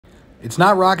It's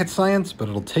not rocket science, but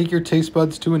it'll take your taste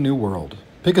buds to a new world.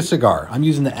 Pick a cigar. I'm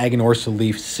using the Aganorsa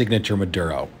Leaf Signature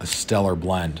Maduro, a stellar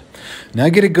blend. Now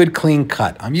get a good clean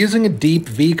cut. I'm using a deep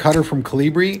V cutter from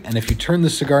Calibri, and if you turn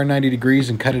the cigar 90 degrees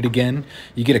and cut it again,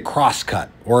 you get a cross cut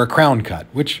or a crown cut,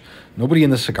 which nobody in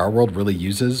the cigar world really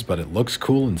uses, but it looks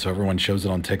cool and so everyone shows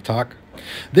it on TikTok.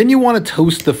 Then you want to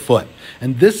toast the foot,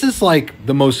 and this is like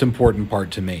the most important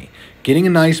part to me. Getting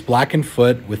a nice blackened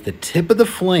foot with the tip of the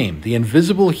flame, the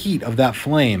invisible heat of that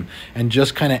flame, and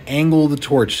just kind of angle the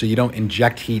torch so you don't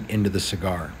inject heat into the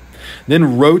cigar.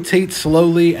 Then rotate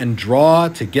slowly and draw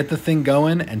to get the thing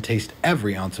going and taste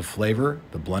every ounce of flavor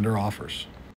the blender offers.